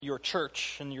your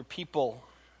church and your people,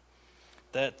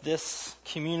 that this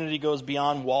community goes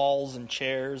beyond walls and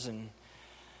chairs and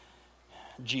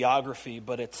geography,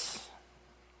 but it's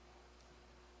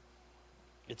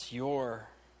your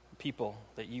people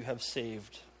that you have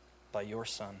saved by your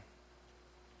Son.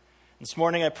 This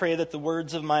morning I pray that the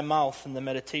words of my mouth and the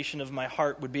meditation of my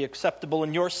heart would be acceptable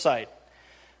in your sight,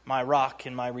 my rock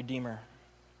and my redeemer.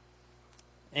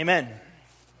 Amen.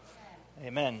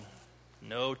 Amen.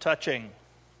 No touching.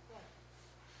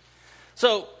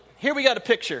 So, here we got a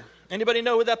picture. Anybody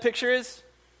know what that picture is?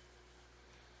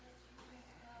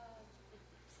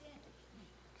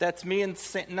 That's me and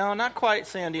no, not quite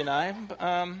Sandy and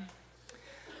I.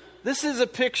 This is a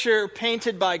picture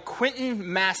painted by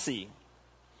Quentin Massey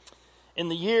in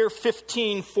the year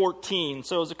 1514.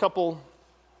 So it was a couple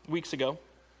weeks ago.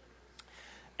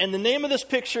 And the name of this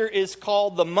picture is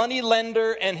called The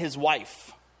Moneylender and His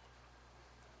Wife.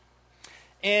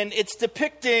 And it's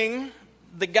depicting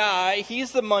the guy,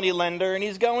 he's the moneylender, and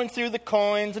he's going through the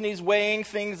coins and he's weighing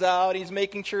things out. He's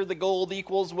making sure the gold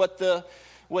equals what the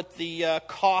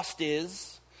cost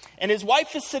is. And his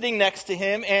wife is sitting next to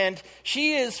him, and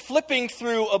she is flipping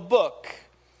through a book.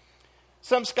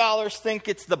 Some scholars think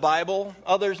it's the Bible.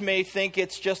 Others may think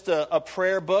it's just a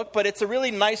prayer book, but it's a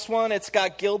really nice one. It's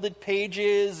got gilded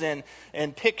pages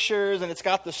and pictures, and it's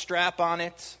got the strap on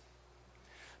it.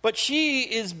 But she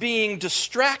is being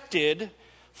distracted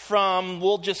from,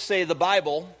 we'll just say, the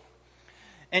Bible,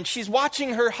 and she's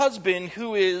watching her husband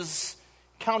who is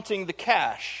counting the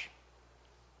cash.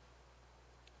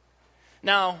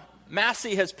 Now,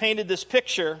 Massey has painted this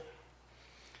picture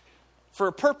for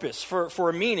a purpose, for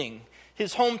a meaning.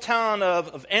 His hometown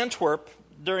of Antwerp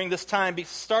during this time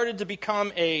started to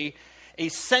become a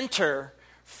center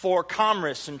for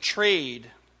commerce and trade.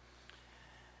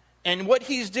 And what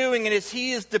he's doing is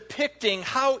he is depicting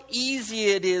how easy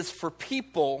it is for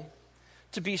people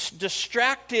to be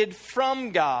distracted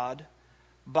from God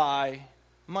by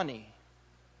money.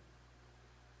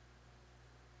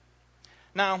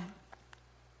 Now,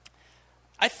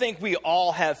 I think we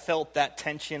all have felt that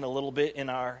tension a little bit in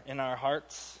our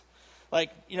hearts. Like,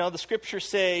 the scriptures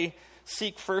say,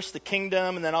 seek first the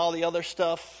kingdom, and then all the other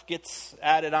stuff gets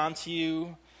added onto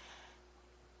you.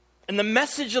 And the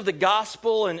message of the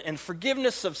gospel and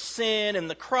forgiveness of sin and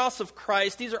the cross of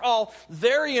Christ, these are all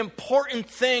very important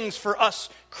things for us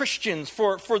Christians,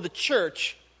 for the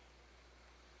church.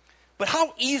 But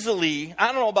how easily, I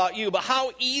don't know about you, but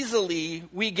how easily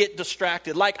we get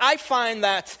distracted. Like, I find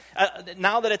that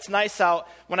now that it's nice out,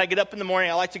 when I get up in the morning,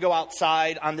 I like to go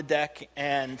outside on the deck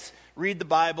and read the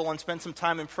Bible and spend some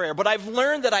time in prayer. But I've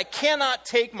learned that I cannot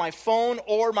take my phone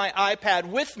or my iPad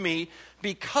with me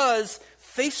because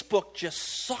Facebook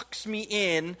just sucks me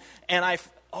in, and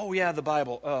the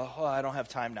Bible. I don't have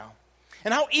time now.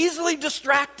 And how easily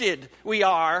distracted we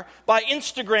are by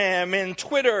Instagram and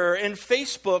Twitter and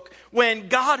Facebook when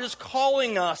God is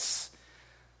calling us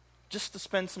just to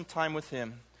spend some time with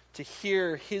Him, to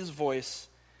hear His voice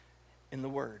in the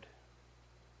Word.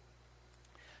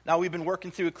 Now, we've been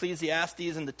working through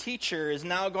Ecclesiastes, and the teacher is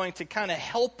now going to kind of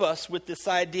help us with this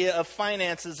idea of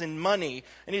finances and money.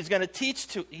 And he's going to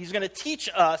teach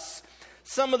us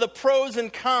some of the pros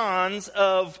and cons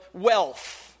of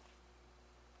wealth.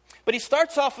 But he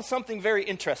starts off with something very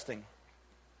interesting.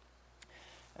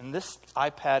 And this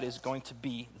iPad is going to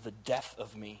be the death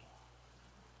of me.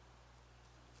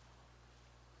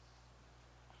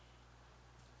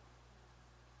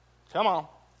 Come on.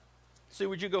 Sue,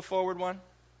 would you go forward one?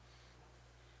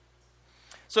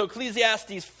 So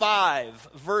Ecclesiastes 5,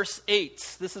 verse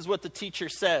 8, this is what the teacher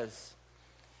says.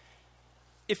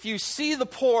 If you see the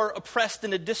poor oppressed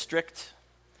in a district,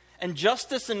 and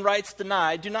justice and rights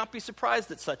denied, do not be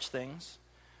surprised at such things.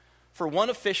 For one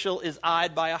official is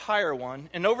eyed by a higher one,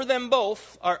 and over them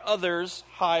both are others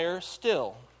higher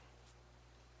still.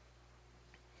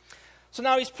 So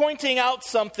now he's pointing out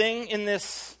something in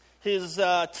his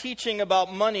teaching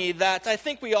about money that I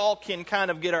think we all can kind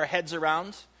of get our heads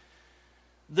around.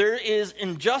 There is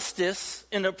injustice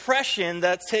and oppression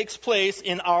that takes place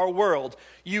in our world.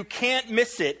 You can't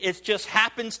miss it. It just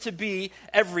happens to be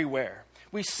everywhere.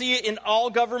 We see it in all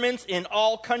governments, in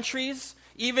all countries,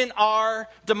 even our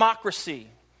democracy.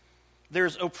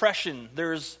 There's oppression.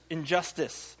 There's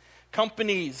injustice.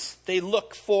 Companies, they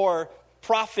look for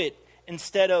profit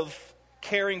instead of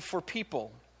caring for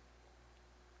people.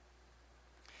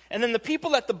 And then the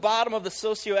people at the bottom of the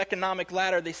socioeconomic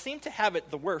ladder, they seem to have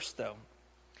it the worst, though.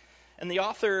 And the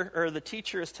author or the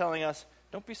teacher is telling us,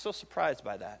 don't be so surprised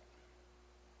by that.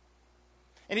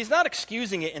 And he's not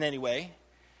excusing it in any way.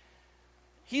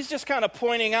 He's just kind of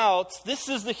pointing out, this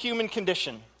is the human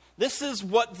condition. This is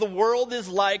what the world is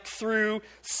like through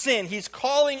sin. He's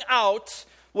calling out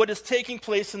what is taking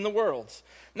place in the world.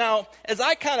 Now, as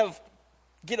I kind of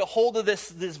get a hold of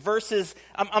these verses,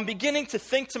 I'm beginning to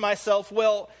think to myself,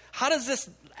 well, how does this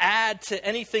add to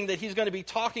anything that he's going to be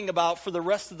talking about for the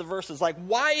rest of the verses? Like,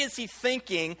 why is he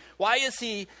thinking, why is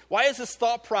this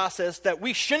thought process that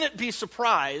we shouldn't be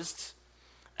surprised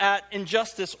at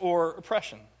injustice or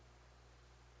oppression?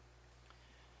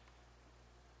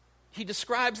 He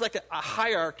describes like a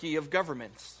hierarchy of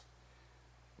governments.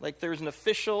 Like there's an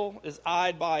official is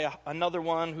eyed by another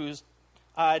one who's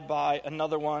eyed by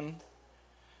another one.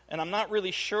 And I'm not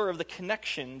really sure of the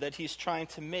connection that he's trying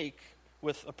to make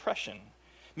with oppression.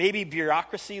 Maybe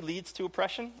bureaucracy leads to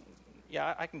oppression.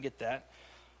 Yeah, I can get that.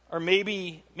 Or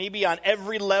maybe on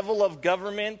every level of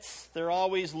government, they're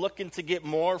always looking to get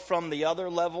more from the other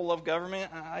level of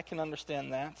government. I can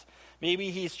understand that.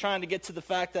 Maybe he's trying to get to the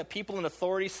fact that people in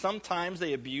authority, sometimes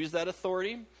they abuse that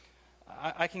authority.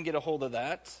 I can get a hold of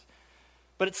that.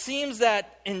 But it seems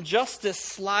that injustice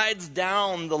slides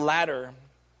down the ladder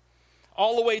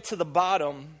all the way to the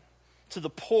bottom, to the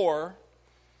poor,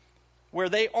 where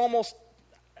they almost,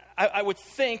 I would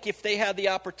think if they had the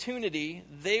opportunity,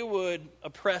 they would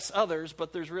oppress others,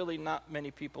 but there's really not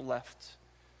many people left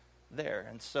there.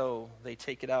 And so they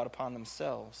take it out upon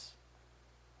themselves.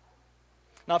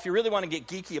 Now, if you really want to get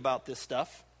geeky about this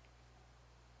stuff,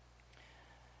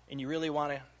 and you really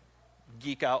want to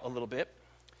geek out a little bit,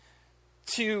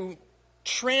 to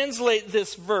translate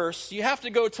this verse, you have to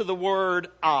go to the word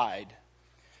eyed.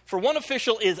 For one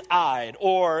official is eyed,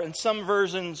 or in some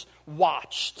versions,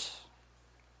 watched.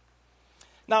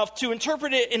 Now, to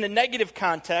interpret it in a negative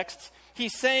context,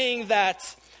 he's saying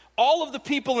that all of the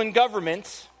people in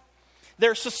government,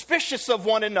 they're suspicious of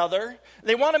one another.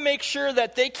 They want to make sure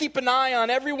that they keep an eye on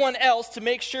everyone else to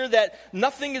make sure that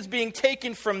nothing is being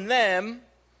taken from them,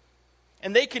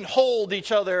 and they can hold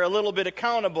each other a little bit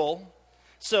accountable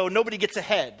so nobody gets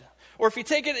ahead. Or if you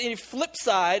take it in the flip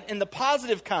side, in the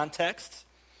positive context,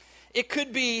 it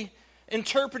could be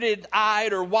interpreted,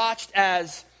 eyed, or watched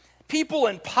as people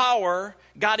in power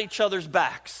got each other's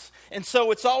backs. And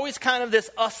so it's always kind of this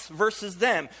us versus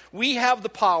them. We have the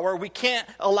power. We can't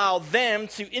allow them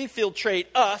to infiltrate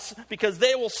us because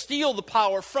they will steal the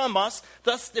power from us.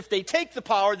 Thus, if they take the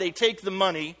power, they take the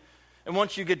money. And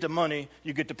once you get the money,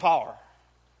 you get the power.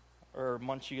 Or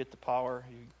once you get the power,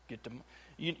 you get the...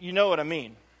 You know what I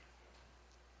mean.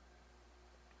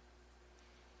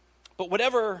 But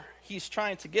whatever he's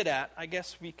trying to get at, I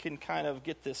guess we can kind of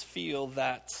get this feel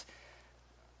that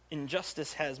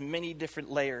injustice has many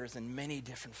different layers and many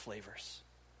different flavors.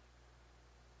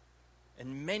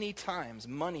 And many times,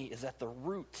 money is at the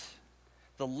root.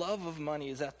 The love of money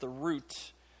is at the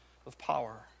root of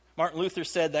power. Martin Luther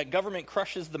said that government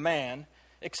crushes the man,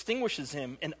 extinguishes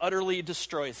him, and utterly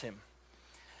destroys him.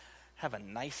 Have a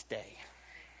nice day.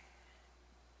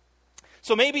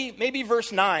 So maybe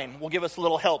verse 9 will give us a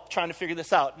little help trying to figure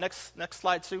this out. Next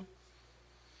slide, Sue.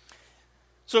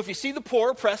 So if you see the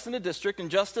poor oppressed in a district and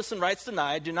justice and rights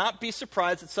denied, do not be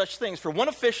surprised at such things. For one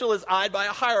official is eyed by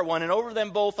a higher one, and over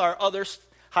them both are others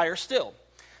higher still.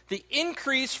 The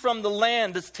increase from the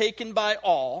land is taken by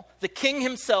all. The king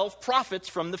himself profits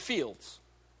from the fields.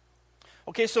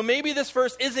 Okay, so maybe this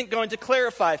verse isn't going to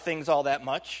clarify things all that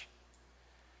much.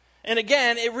 And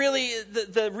again,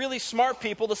 the really smart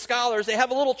people, the scholars, they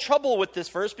have a little trouble with this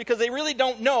verse because they really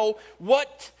don't know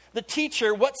what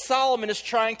Solomon is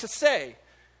trying to say.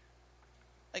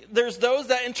 There's those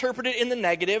that interpret it in the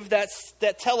negative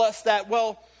that tell us that,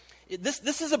 well,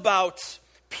 this is about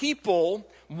people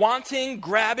wanting,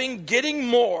 grabbing, getting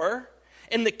more,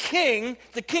 and the king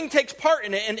takes part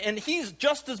in it, and he's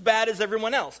just as bad as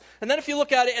everyone else. And then if you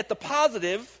look at it at the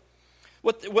positive,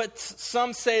 what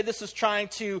some say this is trying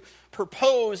to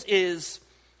propose is,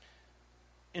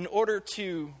 in order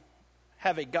to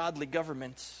have a godly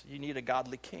government, you need a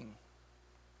godly king.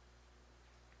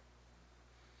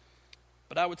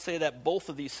 But I would say that both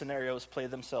of these scenarios play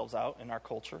themselves out in our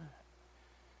culture.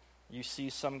 You see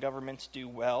some governments do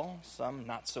well, some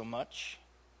not so much.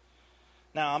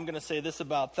 Now, I'm going to say this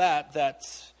about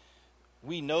that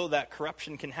we know that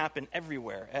corruption can happen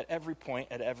everywhere, at every point,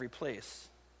 at every place.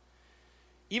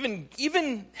 Even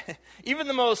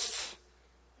the most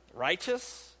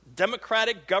righteous,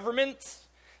 democratic governments,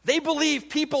 they believe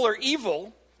people are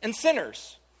evil and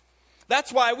sinners.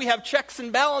 That's why we have checks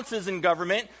and balances in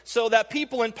government, so that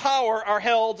people in power are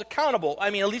held accountable. I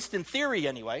mean, at least in theory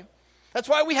anyway. That's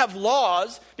why we have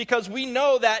laws, because we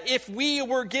know that if we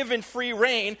were given free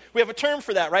reign, we have a term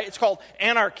for that, right? It's called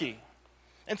anarchy.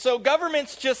 And so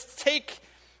governments just take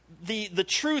the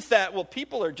truth that, well,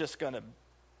 people are just going to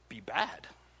be bad.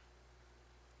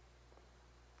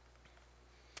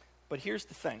 But here's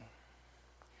the thing.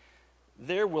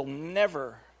 There will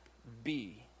never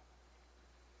be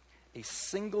a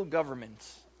single government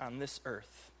on this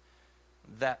earth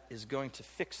that is going to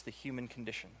fix the human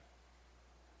condition.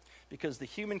 Because the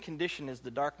human condition is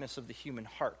the darkness of the human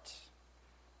heart.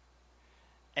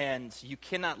 And you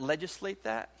cannot legislate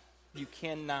that. You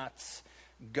cannot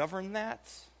govern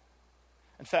that.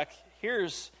 In fact,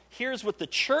 here's what the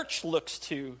church looks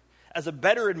to as a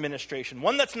better administration.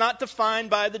 One that's not defined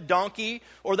by the donkey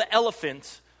or the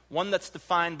elephant. One that's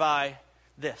defined by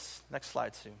this. Next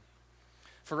slide, Sue.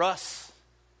 For us,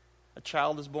 a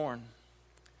child is born.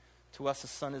 To us, a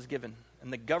son is given.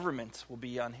 And the government will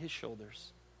be on his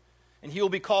shoulders. And he will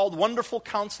be called Wonderful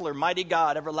Counselor, Mighty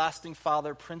God, Everlasting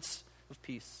Father, Prince of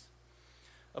Peace.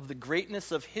 Of the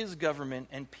greatness of his government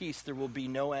and peace there will be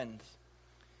no end.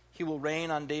 He will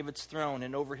reign on David's throne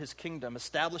and over his kingdom,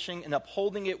 establishing and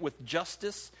upholding it with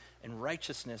justice and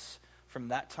righteousness from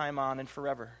that time on and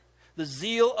forever. The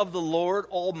zeal of the Lord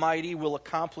Almighty will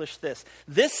accomplish this.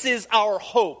 This is our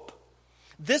hope.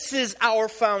 This is our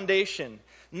foundation.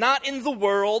 Not in the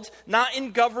world, not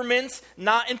in governments,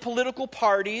 not in political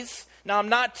parties. Now, I'm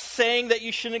not saying that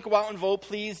you shouldn't go out and vote.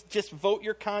 Please just vote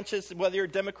your conscience, whether you're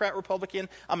Democrat, Republican.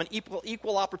 I'm an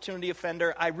equal opportunity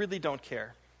offender. I really don't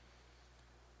care.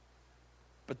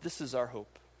 But this is our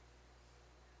hope.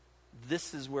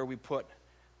 This is where we put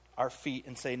our feet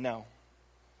and say, no.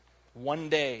 One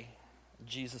day,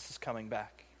 Jesus is coming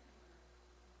back.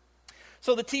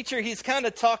 So the teacher, he's kind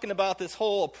of talking about this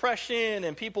whole oppression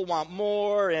and people want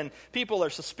more and people are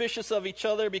suspicious of each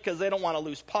other because they don't want to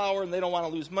lose power and they don't want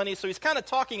to lose money. So he's kind of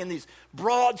talking in these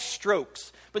broad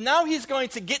strokes. But now he's going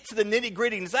to get to the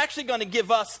nitty-gritty and he's actually going to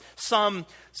give us some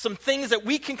things that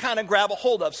we can kind of grab a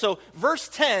hold of. So verse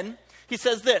 10, he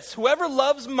says this, whoever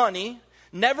loves money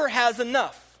never has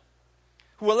enough.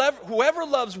 Whoever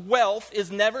loves wealth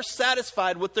is never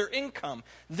satisfied with their income.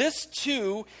 This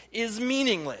too is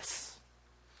meaningless.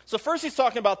 So first he's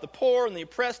talking about the poor and the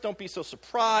oppressed. Don't be so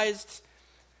surprised.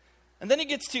 And then he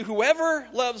gets to whoever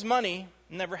loves money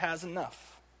never has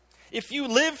enough. If you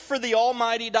live for the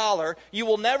almighty dollar, you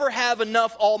will never have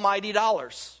enough almighty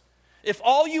dollars. If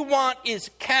all you want is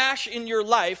cash in your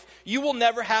life, you will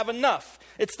never have enough.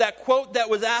 It's that quote that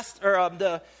was asked, or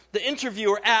the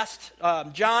interviewer asked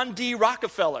John D.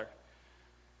 Rockefeller,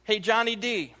 hey, Johnny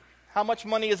D., how much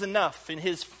money is enough? In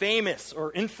his famous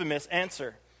or infamous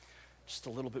answer, just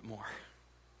a little bit more.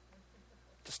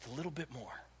 Just a little bit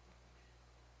more.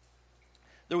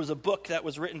 There was a book that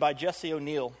was written by Jessie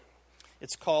O'Neill.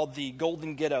 It's called The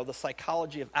Golden Ghetto, The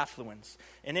Psychology of Affluence.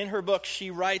 And in her book,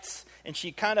 she writes, and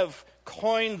she kind of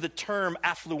coined the term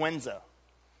affluenza,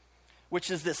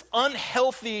 which is this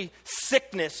unhealthy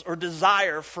sickness or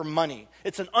desire for money.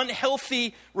 It's an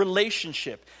unhealthy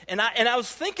relationship. And I was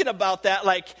thinking about that,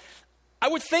 like, I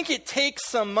would think it takes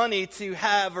some money to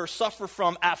have or suffer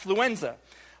from affluenza.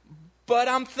 But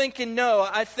I'm thinking, no,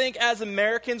 I think as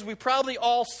Americans, we probably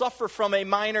all suffer from a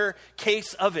minor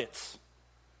case of it.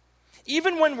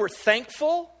 Even when we're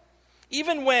thankful,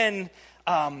 even when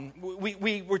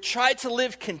we try to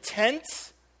live content,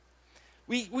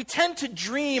 we tend to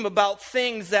dream about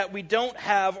things that we don't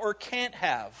have or can't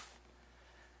have.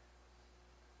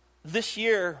 This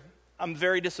year, I'm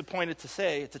very disappointed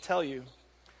to tell you,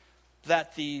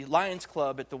 that the Lions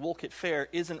Club at the Wolcott Fair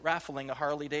isn't raffling a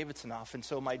Harley Davidson off, and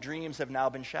so my dreams have now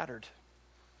been shattered.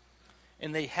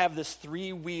 And they have this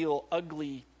 3-wheel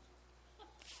ugly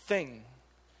thing.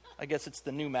 I guess it's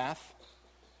the new math.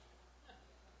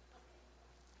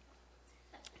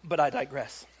 But I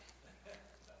digress.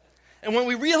 And when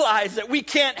we realize that we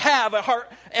can't have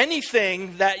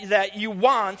anything that you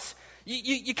want,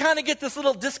 you kind of get this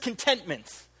little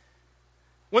discontentment.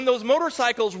 When those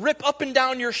motorcycles rip up and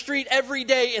down your street every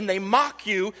day and they mock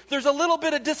you, there's a little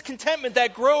bit of discontentment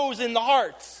that grows in the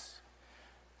hearts.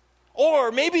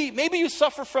 Or maybe you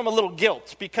suffer from a little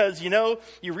guilt because, you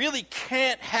really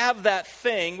can't have that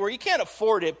thing where you can't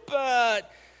afford it, but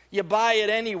you buy it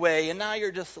anyway, and now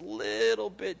you're just a little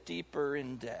bit deeper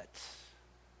in debt.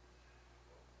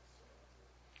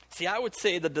 See, I would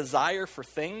say the desire for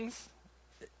things,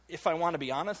 if I want to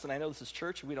be honest, and I know this is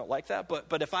church and we don't like that,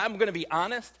 but if I'm going to be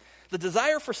honest, the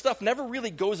desire for stuff never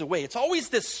really goes away. It's always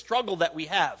this struggle that we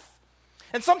have.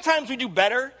 And sometimes we do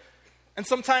better, and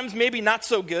sometimes maybe not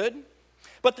so good.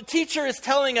 But the teacher is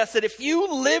telling us that if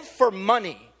you live for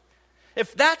money,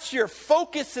 if that's your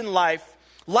focus in life,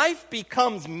 life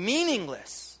becomes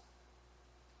meaningless.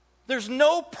 There's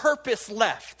no purpose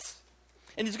left.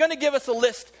 And he's going to give us a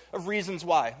list of reasons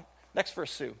why. Next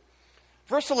verse, Sue.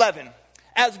 Verse 11.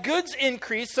 As goods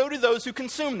increase, so do those who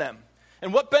consume them.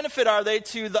 And what benefit are they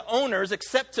to the owners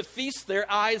except to feast their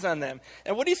eyes on them?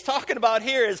 And what he's talking about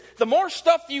here is the more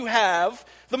stuff you have,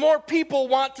 the more people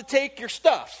want to take your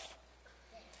stuff.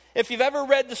 If you've ever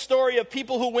read the story of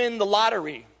people who win the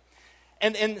lottery,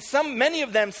 and many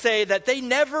of them say that they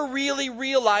never really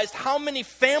realized how many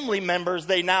family members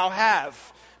they now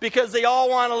have because they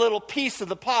all want a little piece of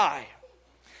the pie.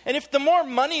 And if the more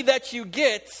money that you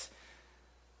get,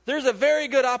 there's a very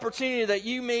good opportunity that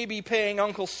you may be paying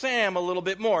Uncle Sam a little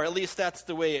bit more. At least that's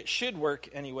the way it should work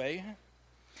anyway.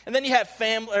 And then you have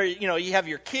you have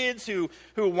your kids who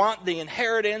want the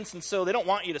inheritance, and so they don't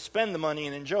want you to spend the money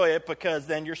and enjoy it because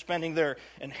then you're spending their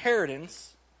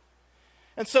inheritance.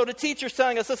 And so the teacher's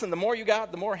telling us, listen, the more you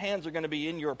got, the more hands are going to be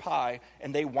in your pie,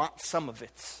 and they want some of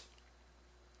it.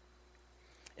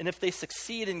 And if they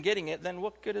succeed in getting it, then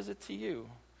what good is it to you?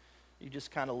 You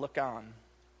just kind of look on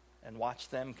and watch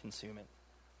them consume it.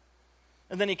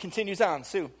 And then he continues on,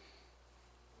 Sue,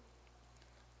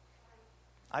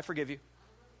 I forgive you.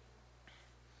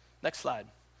 Next slide.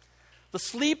 The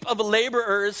sleep of a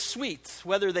laborer is sweet,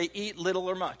 whether they eat little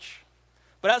or much.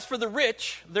 But as for the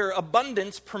rich, their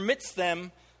abundance permits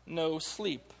them no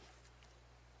sleep.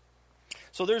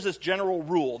 So there's this general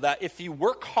rule that if you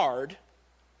work hard,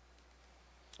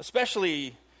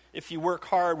 especially if you work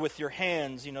hard with your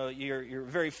hands, you're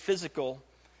very physical,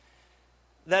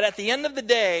 that at the end of the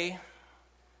day,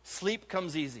 sleep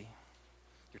comes easy.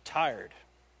 You're tired.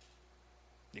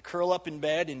 You curl up in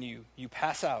bed and you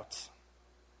pass out.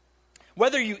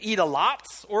 Whether you eat a lot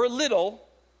or a little,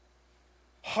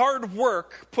 hard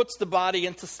work puts the body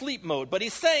into sleep mode. But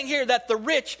he's saying here that the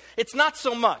rich, it's not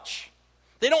so much.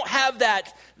 They don't have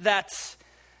that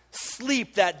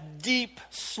sleep, that deep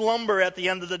slumber at the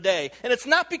end of the day. And it's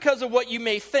not because of what you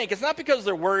may think. It's not because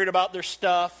they're worried about their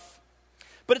stuff.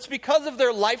 But it's because of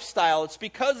their lifestyle. It's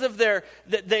because of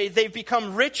they've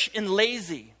become rich and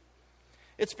lazy.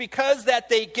 It's because that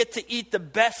they get to eat the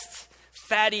best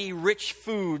fatty, rich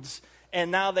foods, and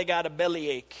now they got a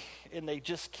bellyache, and they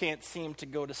just can't seem to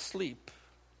go to sleep.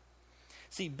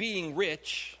 See, being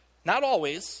rich, not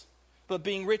always, but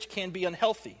being rich can be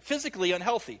unhealthy, physically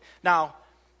unhealthy. Now,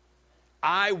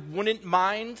 I wouldn't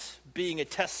mind being a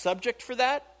test subject for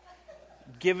that,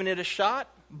 giving it a shot,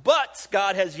 but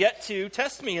God has yet to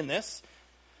test me in this.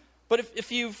 But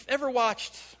if you've ever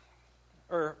watched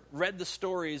or read the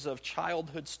stories of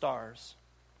childhood stars,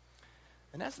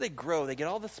 and as they grow, they get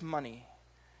all this money,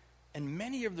 and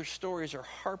many of their stories are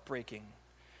heartbreaking,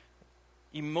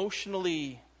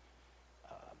 emotional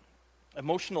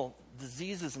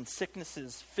diseases and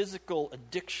sicknesses, physical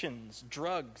addictions,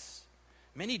 drugs.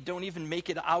 Many don't even make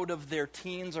it out of their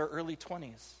teens or early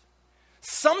 20s.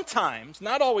 Sometimes,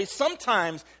 not always,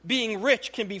 sometimes being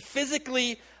rich can be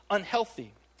physically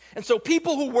unhealthy. And so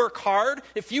people who work hard,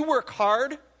 if you work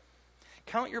hard,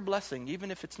 count your blessing, even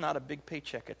if it's not a big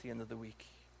paycheck at the end of the week.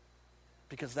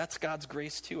 Because that's God's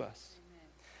grace to us.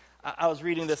 I was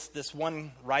reading this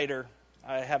one writer.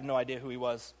 I have no idea who he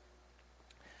was.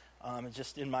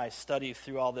 Just in my study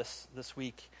through all this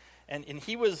week. And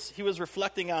he was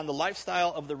reflecting on the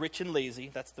lifestyle of the rich and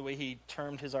lazy. That's the way he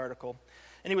termed his article.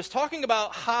 And he was talking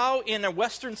about how in a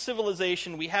Western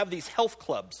civilization we have these health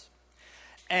clubs.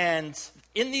 And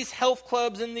in these health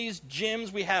clubs, in these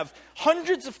gyms, we have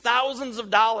hundreds of thousands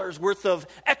of dollars worth of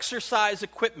exercise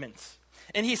equipment.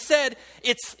 And he said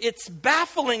it's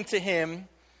baffling to him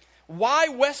why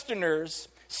Westerners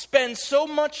spend so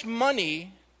much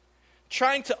money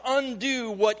trying to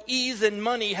undo what ease and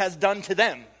money has done to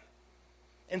them.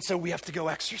 And so we have to go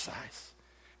exercise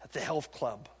at the health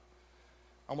club.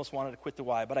 I almost wanted to quit the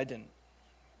Y, but I didn't.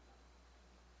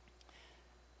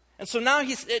 And so now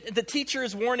the teacher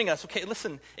is warning us, okay,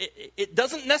 listen, it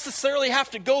doesn't necessarily have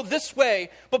to go this way,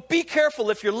 but be careful.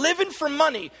 If you're living for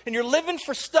money and you're living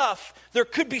for stuff, there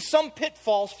could be some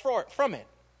pitfalls from it.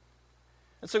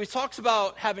 And so he talks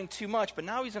about having too much, but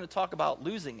now he's going to talk about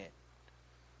losing it.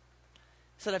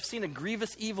 He said, I've seen a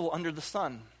grievous evil under the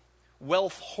sun,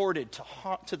 wealth hoarded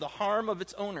to the harm of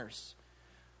its owners,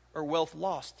 or wealth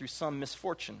lost through some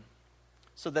misfortune,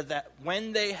 so that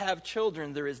when they have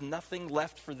children, there is nothing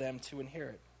left for them to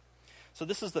inherit. So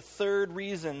this is the third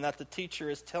reason that the teacher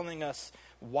is telling us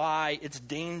why it's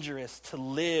dangerous to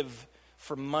live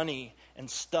for money and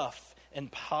stuff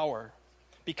and power.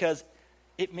 Because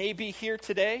it may be here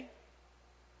today,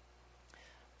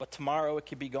 but tomorrow it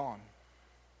could be gone.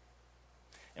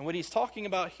 And what he's talking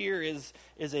about here is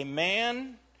a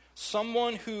man,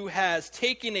 someone who has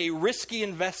taken a risky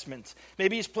investment.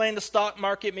 Maybe he's playing the stock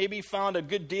market. Maybe he found a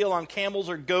good deal on camels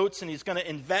or goats and he's going to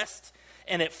invest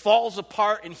and it falls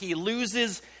apart and he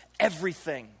loses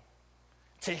everything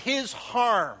to his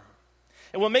harm.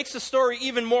 And what makes the story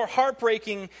even more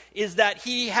heartbreaking is that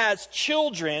he has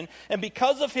children, and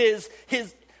because of his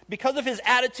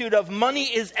attitude of money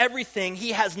is everything,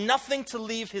 he has nothing to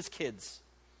leave his kids.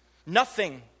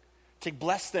 Nothing to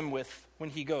bless them with when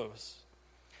he goes.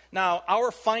 Now,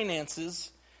 our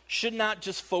finances should not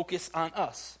just focus on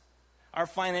us. Our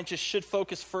finances should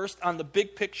focus first on the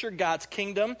big picture, God's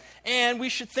kingdom, and we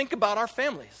should think about our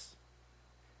families.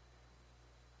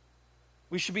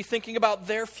 We should be thinking about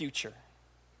their future,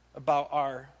 about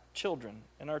our children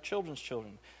and our children's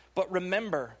children. But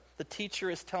remember, the teacher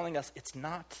is telling us it's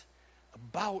not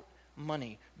about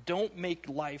money. Don't make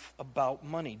life about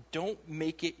money. Don't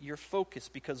make it your focus,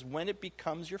 because when it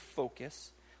becomes your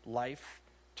focus, life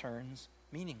turns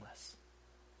meaningless.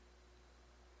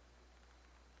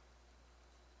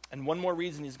 And one more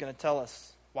reason he's going to tell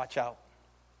us, watch out.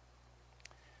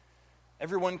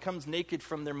 Everyone comes naked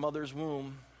from their mother's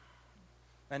womb,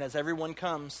 and as everyone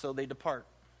comes, so they depart.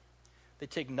 They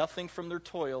take nothing from their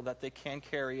toil that they can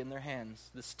carry in their hands.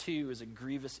 This too is a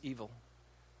grievous evil.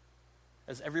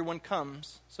 As everyone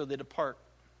comes, so they depart.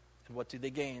 And what do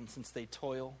they gain since they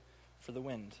toil for the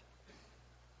wind?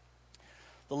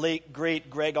 The late, great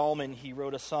Greg Allman, he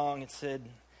wrote a song. It said,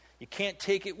 "You can't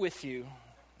take it with you.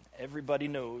 Everybody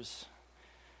knows.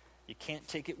 You can't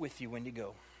take it with you when you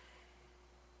go."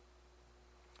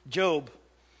 Job,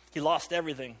 he lost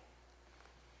everything.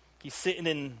 He's sitting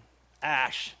in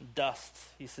ash, dust.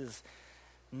 He says,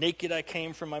 "Naked I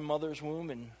came from my mother's womb,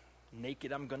 and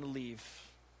naked I'm going to leave.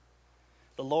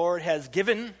 The Lord has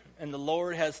given, and the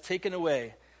Lord has taken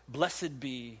away. Blessed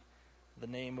be the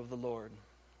name of the Lord."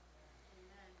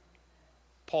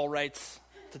 Paul writes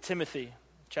to Timothy,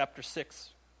 chapter 6.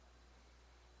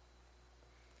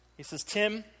 He says,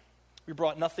 "Tim, we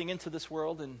brought nothing into this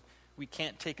world, and we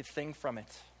can't take a thing from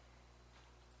it."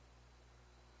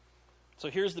 So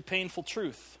here's the painful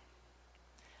truth.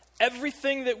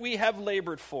 Everything that we have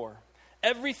labored for,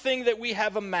 everything that we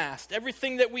have amassed,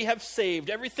 everything that we have saved,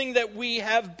 everything that we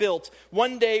have built,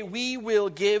 one day we will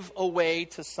give away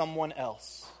to someone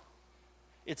else.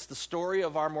 It's the story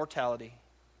of our mortality.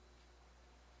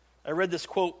 I read this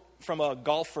quote from a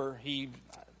golfer.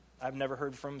 I've never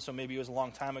heard from him, so maybe it was a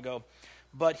long time ago.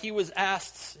 But he was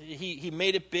asked, he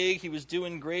made it big, he was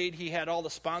doing great, he had all the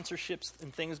sponsorships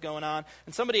and things going on.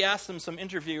 And somebody asked him, some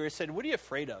interviewer, he said, "What are you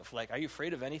afraid of? Like, are you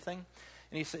afraid of anything?"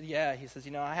 And he said, "Yeah." He says,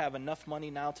 "I have enough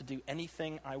money now to do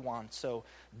anything I want, so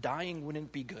dying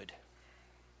wouldn't be good."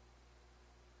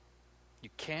 You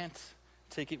can't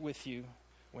take it with you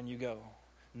when you go.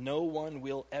 No one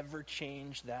will ever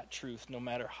change that truth, no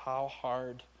matter how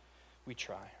hard we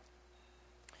try.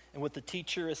 And what the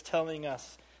teacher is telling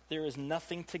us, there is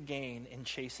nothing to gain in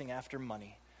chasing after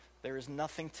money. There is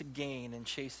nothing to gain in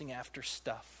chasing after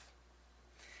stuff.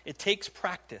 It takes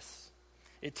practice.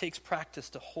 It takes practice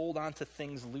to hold on to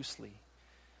things loosely,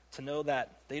 to know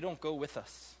that they don't go with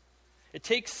us. It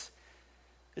takes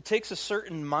a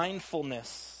certain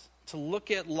mindfulness to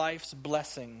look at life's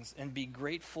blessings and be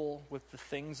grateful with the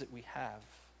things that we have.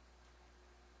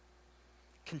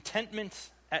 Contentment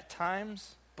at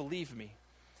times, believe me,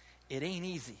 it ain't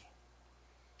easy.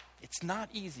 It's not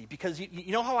easy, because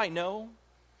you know how I know?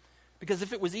 Because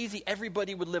if it was easy,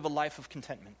 everybody would live a life of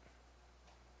contentment.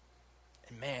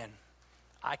 And man,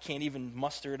 I can't even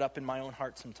muster it up in my own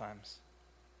heart sometimes.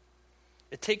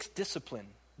 It takes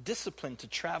discipline to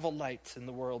travel light in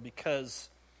the world, because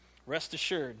rest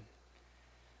assured,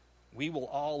 we will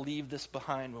all leave this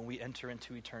behind when we enter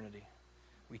into eternity.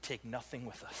 We take nothing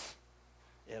with us.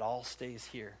 It all stays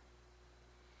here.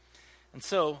 And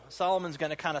so Solomon's going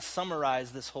to kind of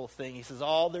summarize this whole thing. He says,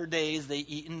 all their days they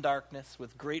eat in darkness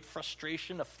with great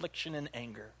frustration, affliction, and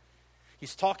anger.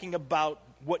 He's talking about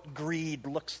what greed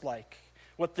looks like.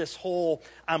 What this whole,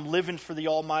 I'm living for the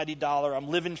almighty dollar, I'm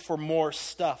living for more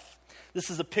stuff. This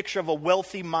is a picture of a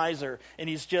wealthy miser, and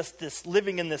he's just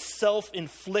living in this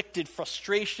self-inflicted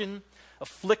frustration,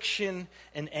 affliction,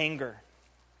 and anger.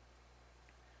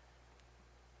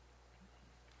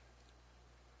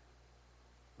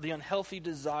 The unhealthy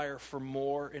desire for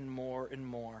more and more and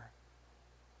more.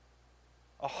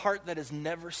 A heart that is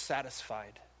never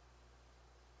satisfied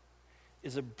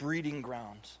is a breeding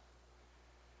ground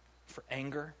for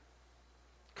anger,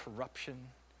 corruption,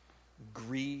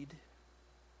 greed,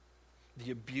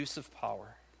 the abuse of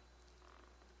power.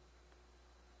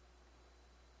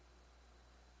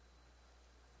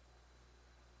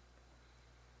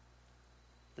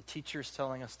 The teacher is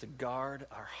telling us to guard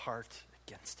our heart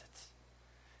against it.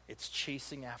 It's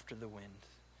chasing after the wind.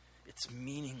 It's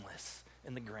meaningless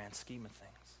in the grand scheme of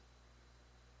things.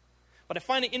 But I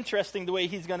find it interesting the way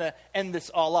he's going to end this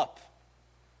all up.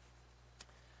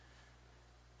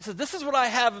 He said, this is what I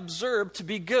have observed to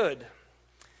be good.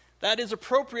 That it is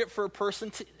appropriate for a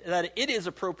person to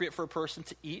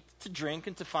eat, to drink,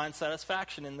 and to find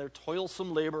satisfaction in their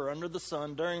toilsome labor under the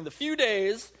sun during the few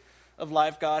days of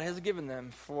life God has given them,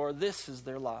 for this is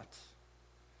their lot.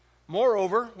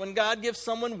 Moreover, when God gives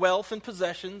someone wealth and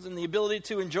possessions and the ability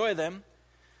to enjoy them,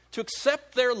 to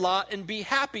accept their lot and be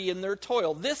happy in their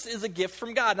toil, this is a gift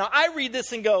from God. Now, I read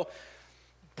this and go,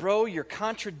 bro, you're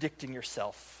contradicting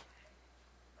yourself.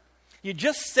 You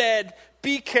just said,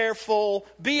 be careful,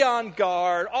 be on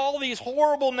guard, all these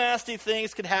horrible, nasty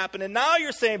things could happen, and now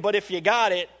you're saying, but if you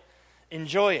got it,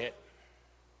 enjoy it.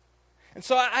 And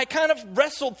so I kind of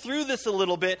wrestled through this a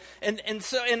little bit, and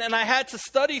I had to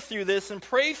study through this and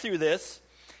pray through this,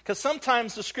 because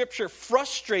sometimes the scripture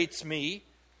frustrates me,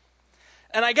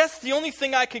 and I guess the only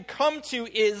thing I could come to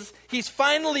is he's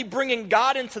finally bringing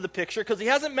God into the picture, because he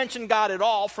hasn't mentioned God at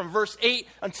all from verse 8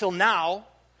 until now.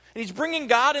 And he's bringing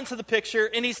God into the picture,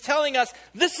 and he's telling us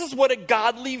this is what a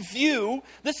godly view,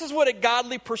 this is what a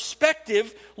godly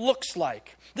perspective looks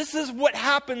like. This is what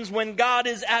happens when God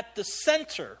is at the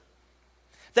center.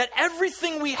 That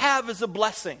everything we have is a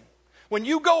blessing. When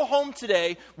you go home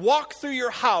today, walk through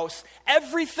your house,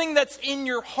 everything that's in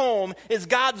your home is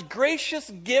God's gracious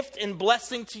gift and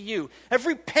blessing to you.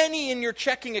 Every penny in your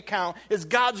checking account is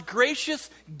God's gracious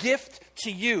gift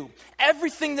to you.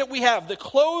 Everything that we have, the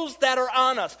clothes that are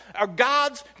on us, are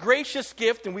God's gracious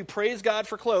gift, and we praise God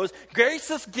for clothes,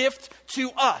 gracious gift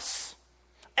to us.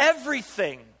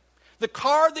 Everything. The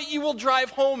car that you will drive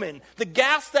home in, the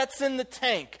gas that's in the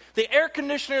tank, the air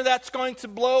conditioner that's going to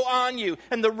blow on you,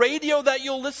 and the radio that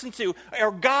you'll listen to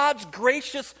are God's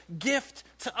gracious gift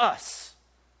to us.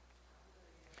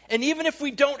 And even if we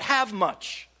don't have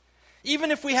much, even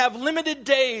if we have limited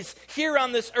days here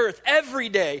on this earth, every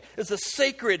day is a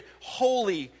sacred,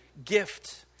 holy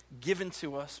gift given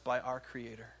to us by our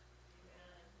Creator.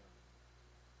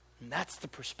 And that's the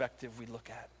perspective we look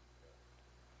at.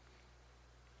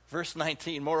 Verse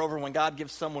 19, moreover, when God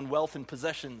gives someone wealth and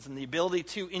possessions and the ability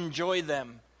to enjoy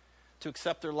them, to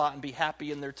accept their lot and be happy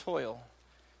in their toil,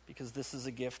 because this is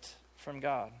a gift from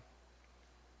God.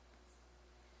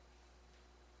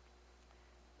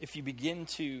 If you begin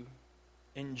to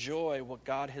enjoy what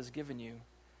God has given you,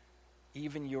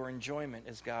 even your enjoyment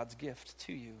is God's gift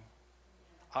to you.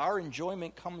 Our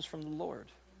enjoyment comes from the Lord.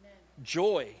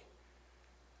 Amen.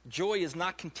 Joy is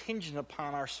not contingent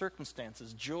upon our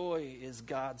circumstances. Joy is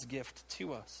God's gift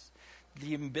to us.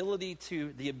 The ability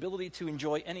to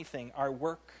enjoy anything, our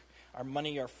work, our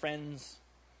money, our friends,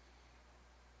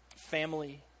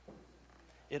 family,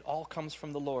 it all comes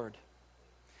from the Lord.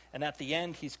 And at the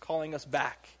end, he's calling us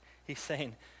back. He's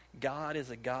saying, God is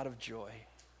a God of joy.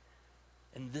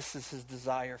 And this is his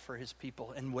desire for his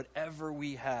people. And whatever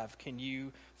we have, can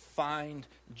you find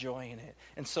joy in it?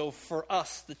 And so for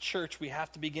us, the church, we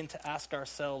have to begin to ask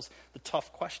ourselves the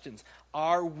tough questions.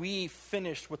 Are we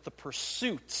finished with the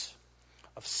pursuit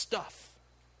of stuff?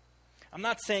 I'm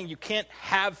not saying you can't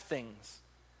have things.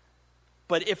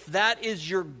 But if that is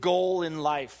your goal in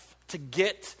life, to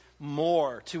get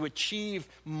more, to achieve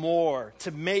more,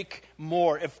 to make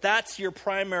more, if that's your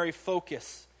primary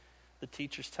focus, the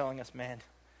teacher's telling us, man,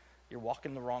 you're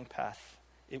walking the wrong path.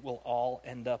 It will all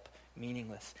end up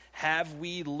meaningless. Have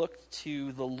we looked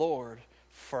to the Lord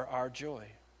for our joy?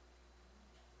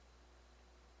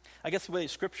 I guess the way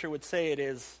Scripture would say it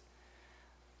is,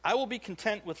 I will be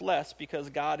content with less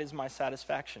because God is my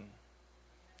satisfaction.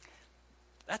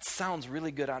 That sounds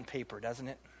really good on paper, doesn't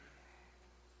it?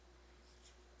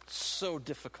 So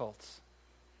difficult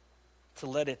to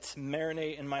let it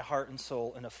marinate in my heart and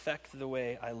soul and affect the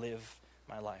way I live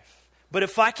my life. But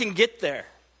if I can get there,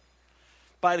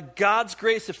 by God's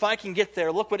grace, if I can get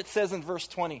there, look what it says in verse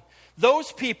 20.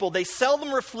 Those people, they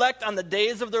seldom reflect on the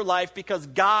days of their life because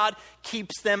God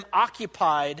keeps them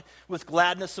occupied with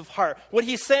gladness of heart. What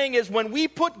he's saying is when we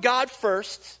put God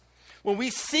first, when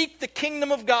we seek the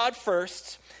kingdom of God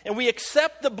first, and we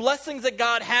accept the blessings that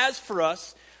God has for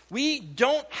us, we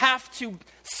don't have to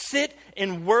sit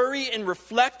and worry and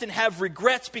reflect and have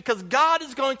regrets because God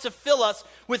is going to fill us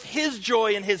with his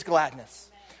joy and his gladness.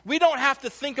 We don't have to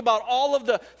think about all of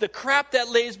the crap that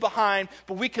lays behind,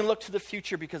 but we can look to the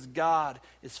future because God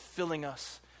is filling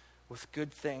us with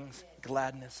good things,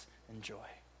 gladness, and joy.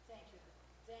 Thank you.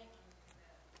 Thank you.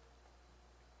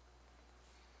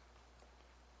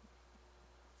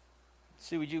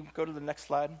 See, would you go to the next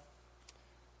slide?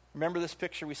 Remember this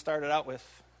picture we started out with?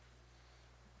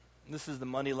 This is the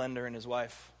moneylender and his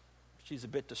wife. She's a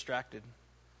bit distracted.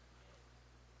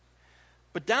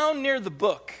 But down near the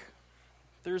book,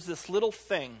 there's this little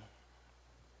thing.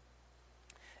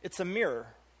 It's a mirror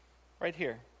right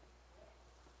here.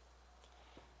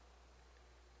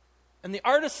 And the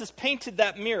artist has painted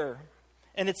that mirror,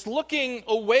 and it's looking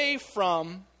away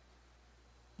from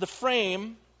the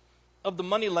frame of the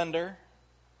moneylender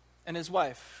and his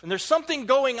wife. And there's something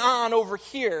going on over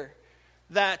here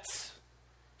that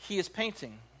he is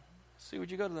painting. See, would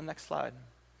you go to the next slide?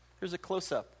 Here's a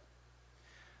close-up.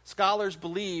 Scholars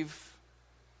believe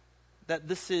that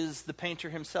this is the painter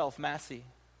himself, Massey.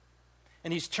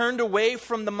 And he's turned away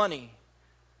from the money.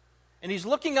 And he's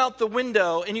looking out the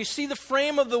window, and you see the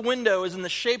frame of the window is in the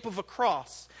shape of a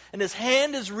cross. And his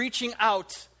hand is reaching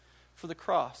out for the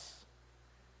cross.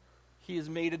 He has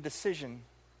made a decision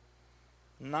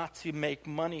not to make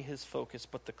money his focus,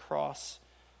 but the cross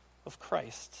of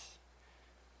Christ.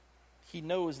 He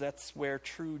knows that's where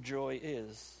true joy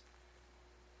is.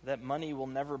 That money will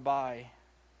never buy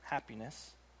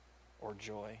happiness or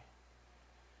joy.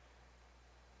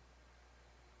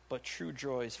 But true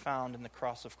joy is found in the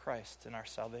cross of Christ in our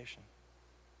salvation.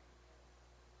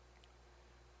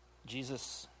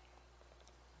 Jesus,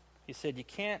 he said, you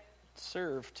can't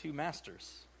serve two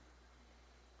masters,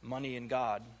 money and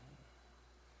God.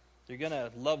 You're going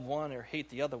to love one or hate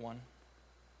the other one.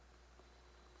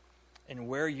 And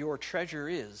where your treasure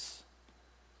is,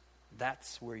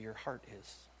 that's where your heart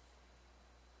is.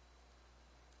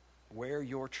 Where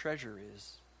your treasure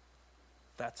is,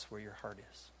 that's where your heart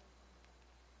is.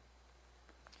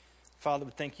 Father,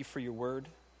 we thank you for your word.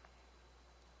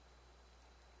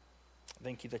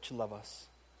 Thank you that you love us.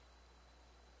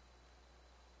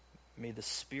 May the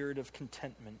spirit of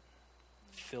contentment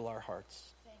fill our hearts.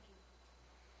 Thank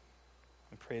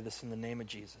you. I pray this in the name of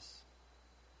Jesus.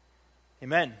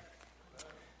 Amen.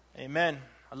 Amen.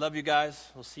 I love you guys.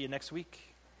 We'll see you next week.